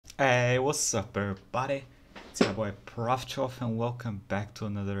Hey, what's up, everybody? It's your boy Proftrof, and welcome back to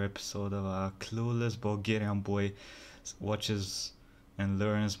another episode of a clueless Bulgarian boy watches and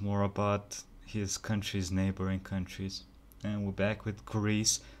learns more about his country's neighboring countries. And we're back with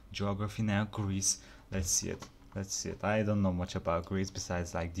Greece, geography now. Greece. Let's see it. I don't know much about Greece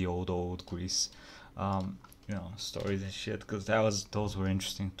besides like the old Greece, stories and shit. Because those were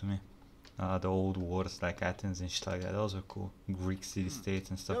interesting to me. The old wars like Athens and shit like that. Those are cool. Greek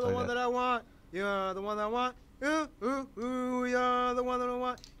city-states and stuff like that. You're the one that I want. You're the one I want. You're the one that I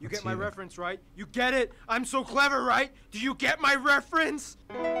want. You get my reference, right? You get it? I'm so clever, right? Do you get my reference?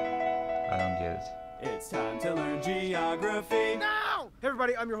 I don't get it. It's time to learn geography. Now! Hey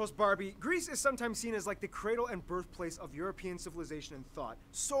everybody, I'm your host Barbie. Greece is sometimes seen as like the cradle and birthplace of European civilization and thought.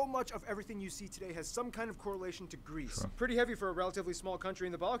 So much of everything you see today has some kind of correlation to Greece. Sure. Pretty heavy for a relatively small country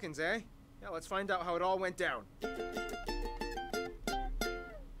in the Balkans, eh? Yeah, let's find out how it all went down.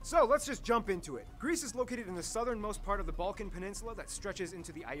 So let's just jump into it. Greece is located in the southernmost part of the Balkan Peninsula that stretches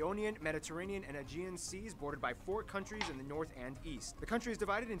into the Ionian, Mediterranean, and Aegean seas, bordered by 4 countries in the north and east. The country is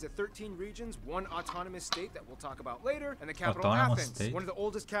divided into 13 regions, 1 autonomous state that we'll talk about later, and the capital Athens, one of the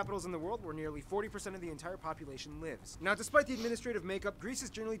oldest capitals in the world where nearly 40% of the entire population lives. Now, despite the administrative makeup, Greece is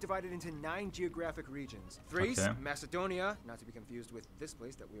generally divided into 9 geographic regions. Thrace, Macedonia, not to be confused with this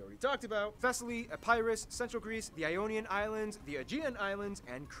place that we already talked about, Thessaly, Epirus, Central Greece, the Ionian Islands, the Aegean Islands,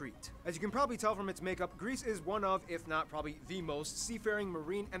 and Crete. As you can probably tell from its makeup, Greece is one of, if not probably the most, seafaring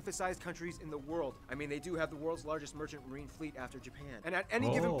marine-emphasized countries in the world. I mean, they do have the world's largest merchant marine fleet after Japan. And at any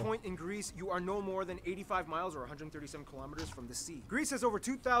given point in Greece, you are no more than 85 miles or 137 kilometers from the sea. Greece has over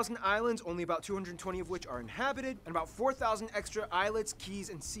 2,000 islands, only about 220 of which are inhabited, and about 4,000 extra islets, keys,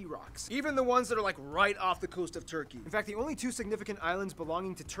 and sea rocks. Even the ones that are like right off the coast of Turkey. In fact, the only 2 significant islands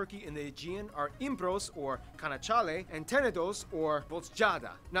belonging to Turkey in the Aegean are Imbros, or Kanachale, and Tenedos, or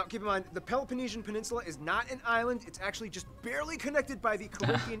Bozcaada. Now, keep in mind, the Peloponnesian Peninsula is not an island, it's actually just barely connected by the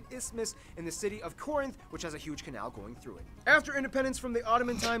Corinthian Isthmus in the city of Corinth, which has a huge canal going through it. After independence from the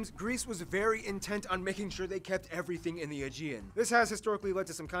Ottoman times, Greece was very intent on making sure they kept everything in the Aegean. This has historically led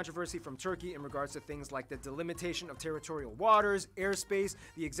to some controversy from Turkey in regards to things like the delimitation of territorial waters, airspace,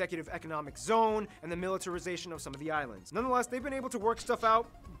 the executive economic zone, and the militarization of some of the islands. Nonetheless, they've been able to work stuff out,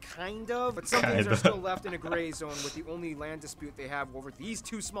 kind of, but some things are still left in a gray zone, with the only land dispute they have over these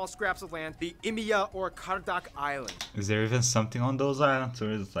 2 small scraps of land, the Imia or Kardak Island. Is there even something on those islands, or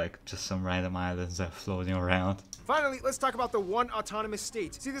is it like just some random islands that are floating around? Finally, let's talk about the one autonomous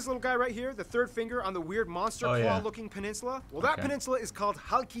state. See this little guy right here? The 3rd finger on the weird monster claw-looking peninsula? Well, that peninsula is called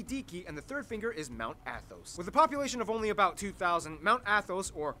Halkidiki, and the 3rd finger is Mount Athos. With a population of only about 2,000, Mount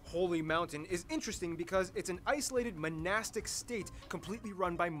Athos, or Holy Mountain, is interesting because it's an isolated monastic state completely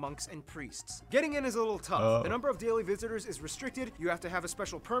run by monks and priests. Getting in is a little tough. The number of daily visitors is restricted, you have to have a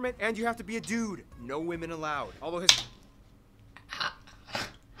special permit, and you have to be a dude. No women allowed. Although his...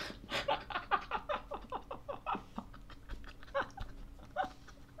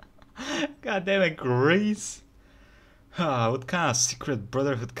 God damn it, Greece! What kind of secret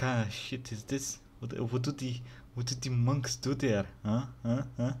brotherhood kind of shit is this? What do the monks do there? Huh?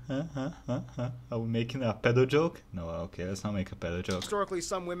 Are we making a pedo joke? No, okay, let's not make a pedo joke. Historically,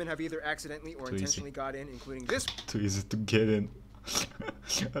 some women have either accidentally or intentionally got in, including this... Too easy to get in.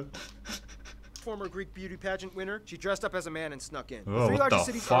 Former Greek beauty pageant winner. She dressed up as a man and snuck in. Oh, The 3 what largest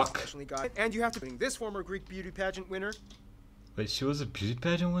the cities fuck? are especially got in, and you have to... This former Greek beauty pageant winner... Wait, she was a beauty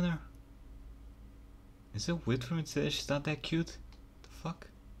pageant winner? Is it weird for me to say she's not that cute? The fuck?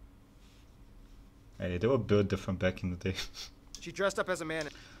 Hey, they were built different back in the day. She dressed up as a man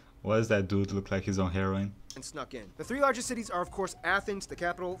Why does that dude look like he's on heroin? and snuck in. The 3 largest cities are, of course, Athens, the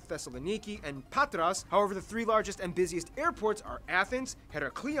capital, Thessaloniki, and Patras. However, the 3 largest and busiest airports are Athens,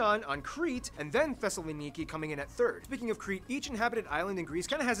 Heraklion on Crete, and then Thessaloniki coming in at 3rd. Speaking of Crete, each inhabited island in Greece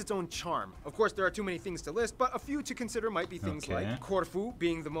kind of has its own charm. Of course, there are too many things to list, but a few to consider might be things like Corfu,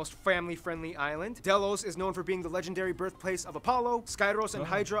 being the most family-friendly island. Delos is known for being the legendary birthplace of Apollo. Skyros and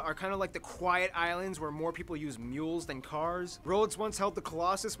Hydra are kind of like the quiet islands where more people use mules than cars. Rhodes once held the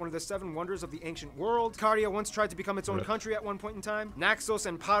Colossus, one of the 7 wonders of the ancient world. Caria once tried to become its own country at one point in time. Naxos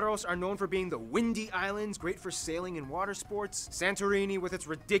and Paros are known for being the windy islands, great for sailing and water sports. Santorini with its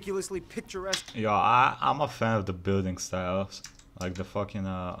ridiculously picturesque... Yo, I'm a fan of the building styles Like the fucking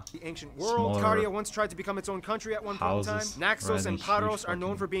the ancient world. smaller Caria once tried to become its own country at one point in time. houses Naxos rather and than Paros huge are known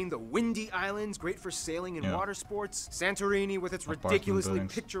fucking- for being the windy islands, great for sailing and Yeah. water sports. Santorini with its Apartment ridiculously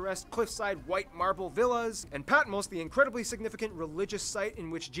buildings. picturesque cliffside white marble villas. And Patmos, the incredibly significant religious site in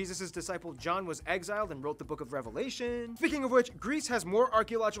which Jesus' disciple John was exiled and wrote the book of Revelation. Speaking of which, Greece has more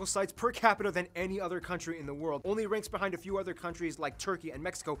archaeological sites per capita than any other country in the world, only ranks behind a few other countries like Turkey and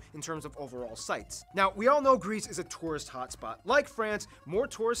Mexico in terms of overall sites. Now, we all know Greece is a tourist hotspot. Like France, more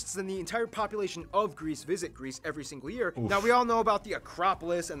tourists than the entire population of Greece visit Greece every single year. Now, we all know about the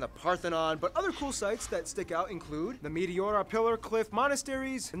Acropolis and the Parthenon, but other cool sites that stick out include the Meteora Pillar Cliff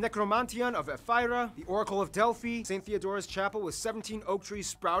Monasteries, the Necromantion of Ephyra, the Oracle of Delphi, St. Theodora's Chapel with 17 oak trees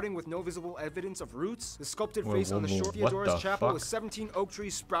sprouting with no visible evidence of roots, the sculpted Whoa, face whoa, on the whoa, shore what Theodora's the Chapel fuck? with 17 oak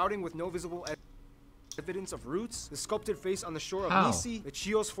trees sprouting with no visible evidence of roots, the sculpted face on the shore of How? Nisi, the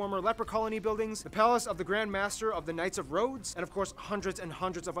Chios former leper colony buildings, the palace of the Grand Master of the Knights of Rhodes, and of course hundreds and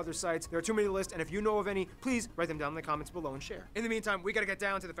hundreds of other sites. There are too many to list, and if you know of any, please write them down in the comments below and share. In the meantime, we gotta get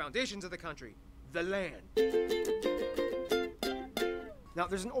down to the foundations of the country, the land. Now,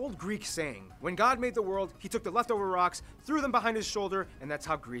 there's an old Greek saying, when God made the world, he took the leftover rocks, threw them behind his shoulder, and that's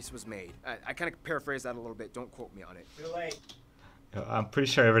how Greece was made. I kind of paraphrase that a little bit, don't quote me on it. Too late. Yeah, I'm pretty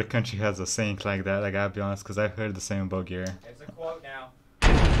sure every country has a saying like that. I gotta be honest, because I heard the same in Bulgaria. It's a quote now.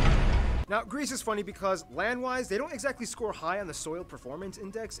 Now, Greece is funny because land-wise, they don't exactly score high on the soil performance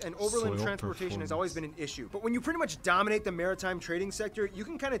index, and overland Soil transportation has always been an issue. But when you pretty much dominate the maritime trading sector, you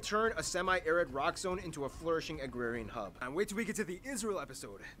can kind of turn a semi-arid rock zone into a flourishing agrarian hub. And wait till we get to the Israel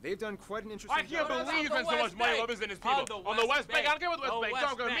episode. They've done quite an interesting I can't job. believe there's so much money left in his On people. the On the West West Bank, I don't care what the Bank. West Bank. Oh,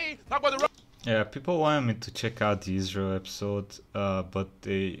 Talk about West me. Talk about the. Yeah, people wanted me to check out the Israel episode, but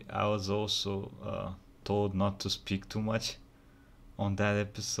I was also told not to speak too much on that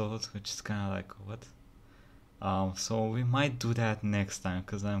episode, which is kind of like what. So we might do that next time,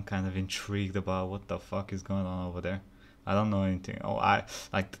 because I'm kind of intrigued about what the fuck is going on over there. I don't know anything. Oh, I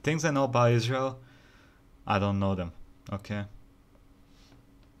like the things I know about Israel. I don't know them. Okay.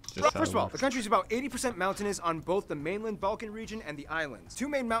 Just how First it of all, the works. country is about 80% mountainous on both the mainland Balkan region and the islands. Two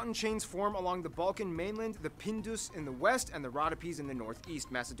main mountain chains form along the Balkan mainland, the Pindus in the west and the Rhodopes in the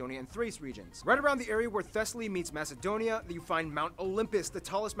northeast, Macedonia and Thrace regions. Right around the area where Thessaly meets Macedonia, you find Mount Olympus, the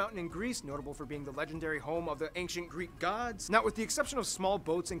tallest mountain in Greece, notable for being the legendary home of the ancient Greek gods. Now, with the exception of small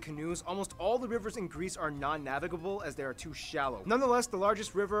boats and canoes, almost all the rivers in Greece are non-navigable as they are too shallow. Nonetheless, the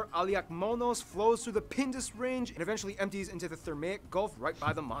largest river, Aliakmonos, flows through the Pindus range and eventually empties into the Thermaic Gulf right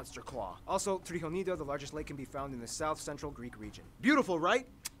by the Monster Claw. Also, Trichonida, the largest lake, can be found in the south-central Greek region. Beautiful, right?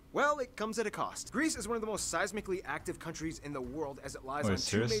 Well, it comes at a cost. Greece is one of the most seismically active countries in the world as it lies Wait, on two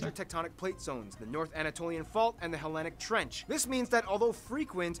seriously? major tectonic plate zones, the North Anatolian Fault and the Hellenic Trench. This means that although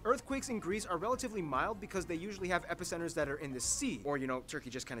frequent, earthquakes in Greece are relatively mild because they usually have epicenters that are in the sea, or, you know, Turkey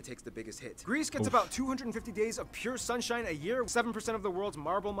just kind of takes the biggest hit. Greece gets about 250 days of pure sunshine a year. 7% of the world's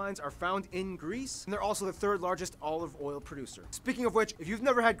marble mines are found in Greece, and they're also the third largest olive oil producer. Speaking of which, if you've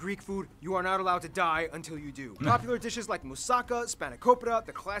never had Greek food, you are not allowed to die until you do. Popular dishes like moussaka, spanakopita,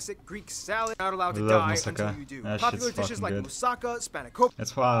 the classic Greek salad, not allowed to Love die moussaka. until you do. That Popular shit's dishes like fucking good. moussaka, spanakopita.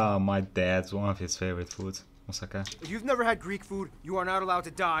 That's why my dad's one of his favorite foods, moussaka. If you've never had Greek food, you are not allowed to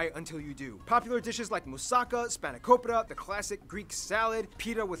die until you do. Popular dishes like moussaka, spanakopita, the classic Greek salad,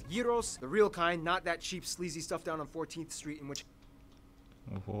 pita with gyros, the real kind, not that cheap sleazy stuff down on 14th Street in which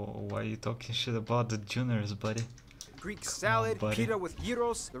Why are you talking shit about the juniors, buddy? Greek salad, buddy. pita with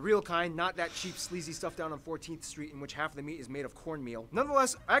gyros, the real kind, not that cheap sleazy stuff down on 14th Street in which half of the meat is made of cornmeal.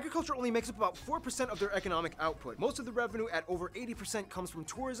 Nonetheless, agriculture only makes up about 4% of their economic output. Most of the revenue at over 80% comes from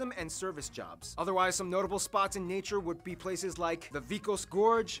tourism and service jobs. Otherwise, some notable spots in nature would be places like the Vikos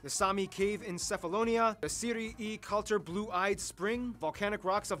Gorge, the Sami Cave in Cephalonia, the Siri Culture Blue-Eyed Spring, volcanic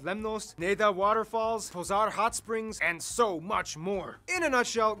rocks of Lemnos, Neda Waterfalls, Pozar Hot Springs, and so much more. In a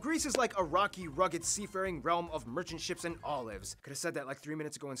nutshell, Greece is like a rocky, rugged, seafaring realm of merchant ships and olives. Could have said that like 3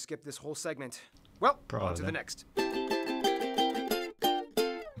 minutes ago and skipped this whole segment. Well, on to the Probably. next.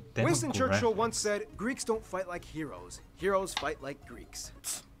 Winston Demographics. Churchill once said, Greeks don't fight like heroes. Heroes fight like Greeks.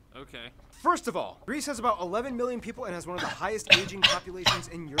 Okay. First of all, Greece has about 11 million people and has one of the highest aging populations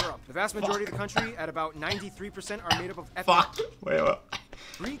in Europe. The vast majority of the country, at about 93%, are made up of ethnic Fuck! Wait, what?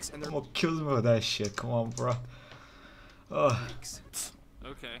 Greeks and their What kills me with that shit? Come on, bro. Oh, Greeks.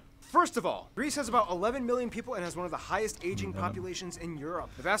 Okay. First of all, Greece has about 11 million people and has one of the highest aging populations in Europe.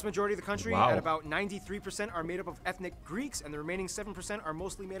 The vast majority of the country, at about 93%, are made up of ethnic Greeks, and the remaining 7% are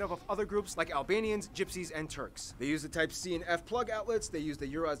mostly made up of other groups like Albanians, Gypsies, and Turks. They use the Type C and F plug outlets, they use the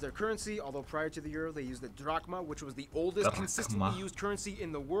euro as their currency, although prior to the euro they used the drachma, which was the oldest consistently used currency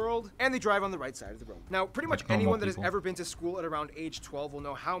in the world, and they drive on the right side of the road. Now, pretty much anyone that has ever been to school at around age 12 will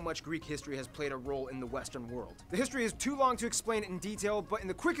know how much Greek history has played a role in the Western world. The history is too long to explain it in detail, but in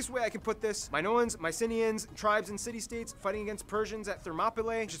the quickest way I can put this, Minoans, Mycenaeans, tribes and city-states fighting against Persians at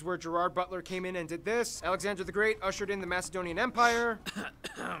Thermopylae, which is where Gerard Butler came in and did this. Alexander the Great ushered in the Macedonian Empire.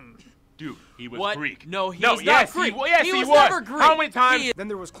 Dude, he was Greek. No, he was not Greek. He was never Greek. How many times? Then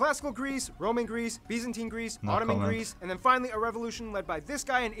there was classical Greece, Roman Greece, Byzantine Greece, Ottoman Greece, and then finally a revolution led by this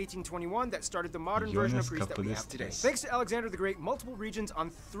guy in 1821 that started the modern version of Greece that we have today. Thanks to Alexander the Great, multiple regions on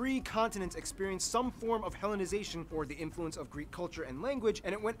 3 continents experienced some form of Hellenization, or the influence of Greek culture and language,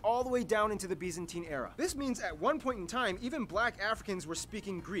 and it went all the way down into the Byzantine era. This means at one point in time, even black Africans were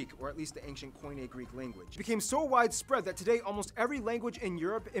speaking Greek, or at least the ancient Koine Greek language. It became so widespread that today almost every language in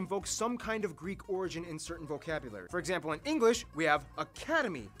Europe invokes some kind of Greek origin in certain vocabulary. For example, in English, we have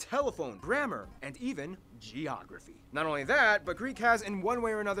academy, telephone, grammar, and even geography. Not only that, but Greek has in one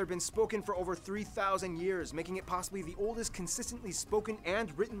way or another been spoken for over 3,000 years, making it possibly the oldest consistently spoken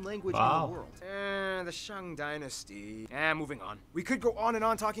and written language in the world. The Shang Dynasty. Moving on. We could go on and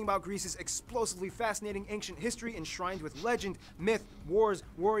on talking about Greece's explosively fascinating ancient history enshrined with legend, myth, wars,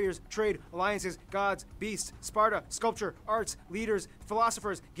 warriors, trade, alliances, gods, beasts, Sparta, sculpture, arts, leaders,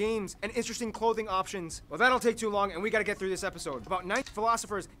 philosophers, games, and interesting clothing options. Well, that'll take too long, and we gotta get through this episode. About 9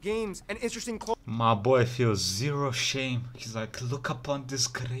 philosophers, games, and interesting clothing. My boy feels zero shame. He's like, look upon this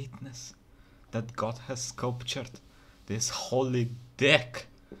greatness that God has sculptured. This holy dick.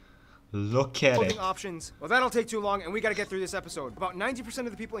 Look at it. Options. Well, that'll take too long, and we gotta get through this episode. About 90%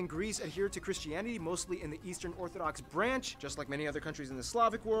 of the people in Greece adhere to Christianity, mostly in the Eastern Orthodox branch, just like many other countries in the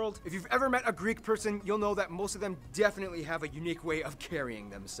Slavic world. If you've ever met a Greek person, you'll know that most of them definitely have a unique way of carrying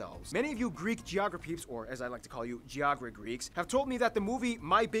themselves. Many of you Greek geograpeeps, or as I like to call you, Geogra Greeks, have told me that the movie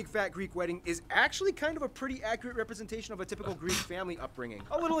My Big Fat Greek Wedding is actually kind of a pretty accurate representation of a typical Greek family upbringing.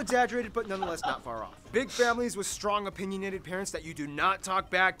 A little exaggerated, but nonetheless not far off. Big families with strong opinionated parents that you do not talk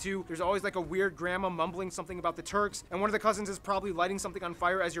back to. There's always like a weird grandma mumbling something about the Turks, and one of the cousins is probably lighting something on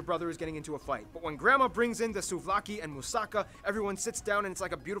fire as your brother is getting into a fight. But when grandma brings in the souvlaki and moussaka, everyone sits down and it's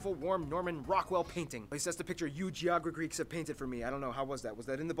like a beautiful, warm Norman Rockwell painting. At least that's the picture you Geogra Greeks have painted for me. I don't know, how was that? Was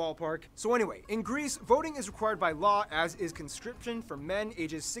that in the ballpark? So anyway, in Greece, voting is required by law, as is conscription for men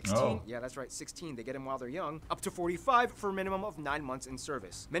ages 16. Yeah, that's right, 16. They get them while they're young. Up to 45 for a minimum of 9 months in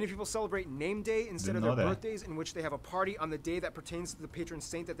service. Many people celebrate name day instead of their birthdays, in which they have a party on the day that pertains to the patron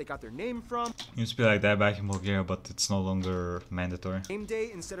saint that they got their name from. It used to be like that back in Bulgaria, but it's no longer mandatory. Name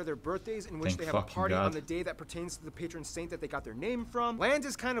day instead of their birthdays, in which they have a party on the day that pertains to the patron saint that they got their name from. Land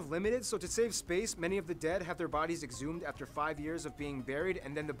is kind of limited, so to save space, many of the dead have their bodies exhumed after 5 years of being buried,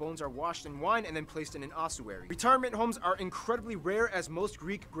 and then the bones are washed in wine and then placed in an ossuary. Retirement homes are incredibly rare, as most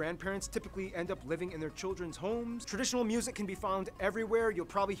Greek grandparents typically end up living in their children's homes. Traditional music can be found everywhere. You'll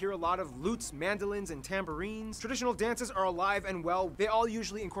probably hear a lot of lutes, mandolins, and tambourines. Traditional dances are alive and well. They all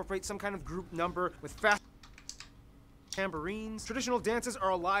usually incorporate some kind of group number with fast tambourines. Traditional dances are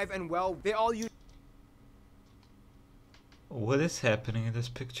alive and well. They all use. What is happening in this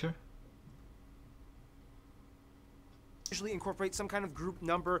picture? Usually incorporate some kind of group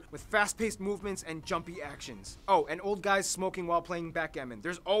number with fast-paced movements and jumpy actions. Oh, and old guys smoking while playing backgammon.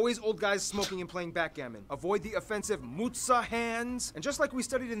 There's always old guys smoking and playing backgammon. Avoid the offensive mutsa hands. And just like we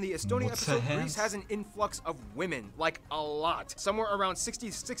studied in the Estonia episode, Greece has an influx of women, like a lot. Somewhere around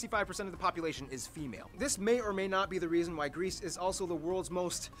 60-65% of the population is female. This may or may not be the reason why Greece is also the world's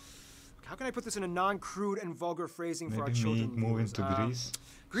most... How can I put this in a non-crude and vulgar phrasing for our children? Moving to Greece.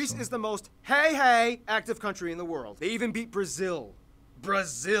 Greece is the most hey active country in the world. They even beat Brazil.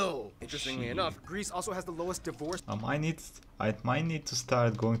 Interestingly enough, Greece also has the lowest divorce. I might need to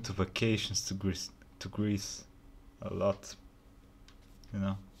start going to vacations to Greece a lot. You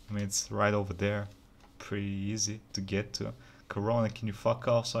know, I mean, it's right over there, pretty easy to get to. Corona, can you fuck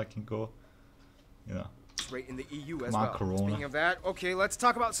off so I can go? You know. Rate in the EU as well. Speaking of that, okay, let's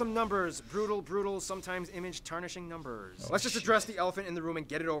talk about some numbers. Brutal, sometimes image tarnishing numbers. Let's just address the elephant in the room and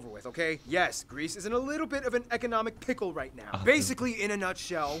get it over with, okay? Yes, Greece is in a little bit of an economic pickle right now. Basically, in a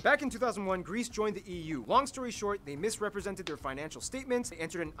nutshell, back in 2001, Greece joined the EU. Long story short, they misrepresented their financial statements, they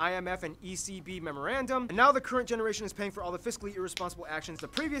entered an IMF and ECB memorandum, and now the current generation is paying for all the fiscally irresponsible actions the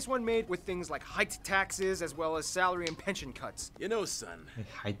previous one made, with things like hiked taxes as well as salary and pension cuts. You know, son,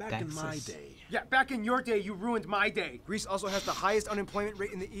 back in my day. Yeah, back in your day, you ruined my day. Greece also has the highest unemployment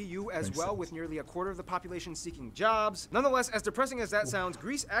rate in the EU as well, with nearly a quarter of the population seeking jobs. Nonetheless, as depressing as that sounds,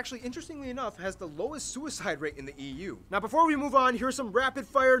 Greece actually, interestingly enough, has the lowest suicide rate in the EU. Now, before we move on, here are some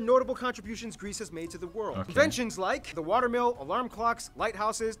rapid-fire notable contributions Greece has made to the world. Okay. Inventions like the watermill, alarm clocks,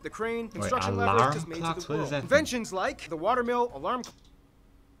 lighthouses, the crane, construction alarm levers just made to clocks? the What world. does that mean? Inventions like the watermill, alarm.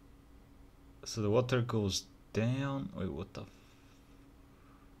 So the water goes down. Wait, what the?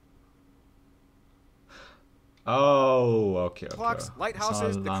 Oh, okay. Clocks, It's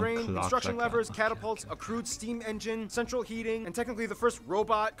lighthouses, not the alarm crane, clock construction like that. levers, Okay, catapults, a crude steam engine, central heating, and technically the first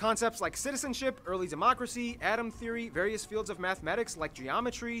robot. Concepts like citizenship, early democracy, atom theory, various fields of mathematics like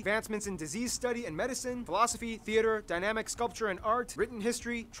geometry, advancements in disease study and medicine, philosophy, theater, dynamic sculpture and art, written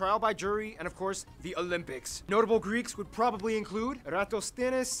history, trial by jury, and of course, the Olympics. Notable Greeks would probably include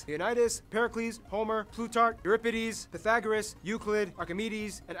Eratosthenes, Leonidas, Pericles, Homer, Plutarch, Euripides, Pythagoras, Euclid,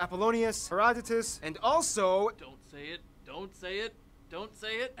 Archimedes, and Apollonius, Herodotus, and also Don't say it. Don't say it. Don't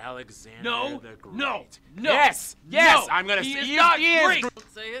say it. Alexander No. the Great. No. Yes. No. Yes. No. I'm gonna He say is he not is great. great.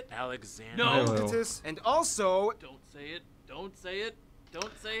 Don't say it. Alexander. No. Herodotus, and also Don't say it. Don't say it.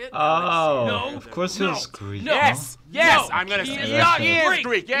 Don't say it. Oh, No. of course it was Greek. No. Yes. Yes. No. I'm gonna He say is he not is great.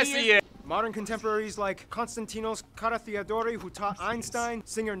 Greek. Yes, he is. modern contemporaries like Konstantinos Karatheodori, who taught Einstein,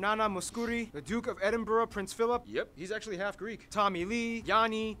 singer Nana Mouskouri, the Duke of Edinburgh, Prince Philip. Yep, he's actually half Greek. Tommy Lee,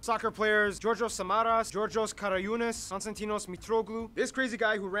 Yanni, soccer players Georgios Samaras, Georgios Karayounis, Konstantinos Mitroglou, this crazy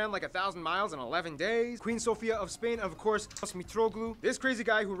guy who ran like 1,000 miles in 11 days, Queen Sofia of Spain, of course, Mitroglou, this crazy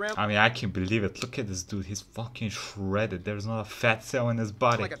guy who ran I mean, I can't believe it. Look at this dude. He's fucking shredded. There's not a fat cell in his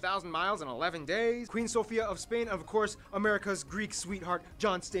body. like 1,000 miles in 11 days. Queen Sofia of Spain, of course, America's Greek sweetheart,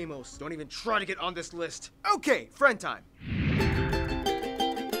 John Stamos. Don't even try to get on this list. Okay, friend time.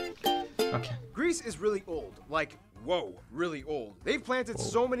 Okay. Greece is really old. Like, whoa, really old. They've planted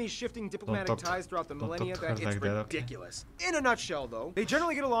so many shifting diplomatic talk- ties throughout the don't millennia talk to that her it's like that, okay? ridiculous. In a nutshell, though, they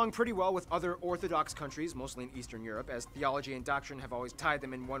generally get along pretty well with other Orthodox countries, mostly in Eastern Europe, as theology and doctrine have always tied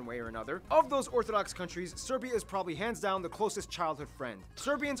them in one way or another. Of those Orthodox countries, Serbia is probably hands down the closest childhood friend.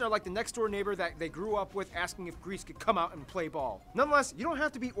 Serbians are like the next door neighbor that they grew up with, asking if Greece could come out and play ball. Nonetheless, you don't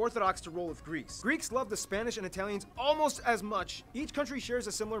have to be Orthodox to roll with Greece. Greeks love the Spanish and Italians almost as much. Each country shares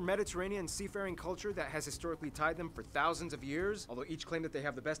a similar Mediterranean seafaring culture that has historically tied them for thousands of years, although each claim that they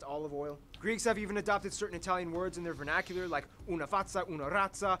have the best olive oil. Greeks have even adopted certain Italian words in their vernacular, like una fazza, una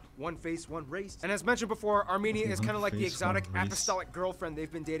razza, one face, one race. And as mentioned before, Armenia is kind of like the face, one exotic race. apostolic girlfriend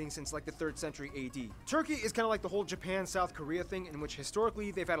they've been dating since like the 3rd century AD. Turkey is kind of like the whole Japan-South Korea thing, in which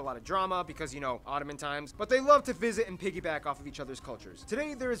historically they've had a lot of drama because, you know, Ottoman times, but they love to visit and piggyback off of each other's cultures.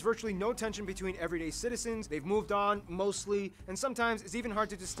 Today, there is virtually no tension between everyday citizens. They've moved on, mostly, and sometimes it's even hard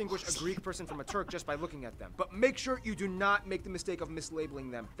to distinguish a Greek person from a Turk just by looking at them. But make sure you do not make the mistake of mislabeling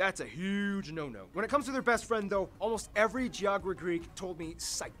them. That's a huge no-no. When it comes to their best friend, though, almost every geographer Greek told me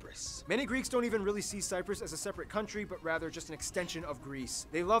Cyprus. Many Greeks don't even really see Cyprus as a separate country, but rather just an extension of Greece.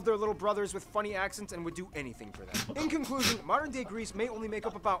 They love their little brothers with funny accents and would do anything for them. In conclusion, modern-day Greece may only make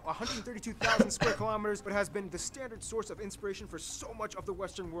up about 132,000 square kilometers, but has been the standard source of inspiration for so much of the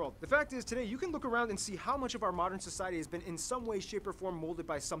Western world. The fact is, today, you can look around and see how much of our modern society has been in some way, shape, or form molded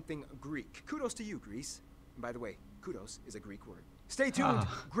by something Greek. Kudos to you, Greece. And by the way, kudos is a Greek word. Stay tuned.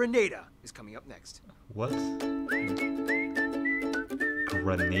 Grenada is coming up next. What?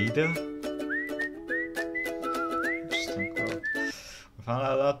 Grenada? Interesting. Well, we found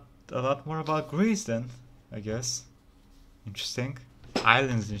out a lot more about Greece then, I guess. Interesting.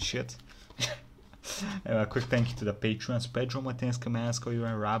 Islands and shit. And a quick thank you to the patrons: Pedro, Matheus, Kamasco,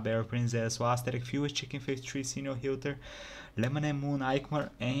 Yuran, Rab, Air Princess, Wasteric, Fewis, Chicken Face Tree, Senior Hilter, Lemon and Moon, Eichmar,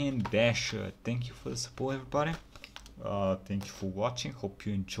 and Dasher. Thank you for the support, everybody. Thank you for watching. Hope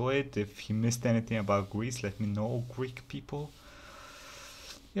you enjoyed. If you missed anything about Greece, let me know, Greek people.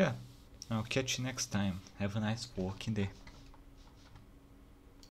 Yeah, I'll catch you next time. Have a nice working day.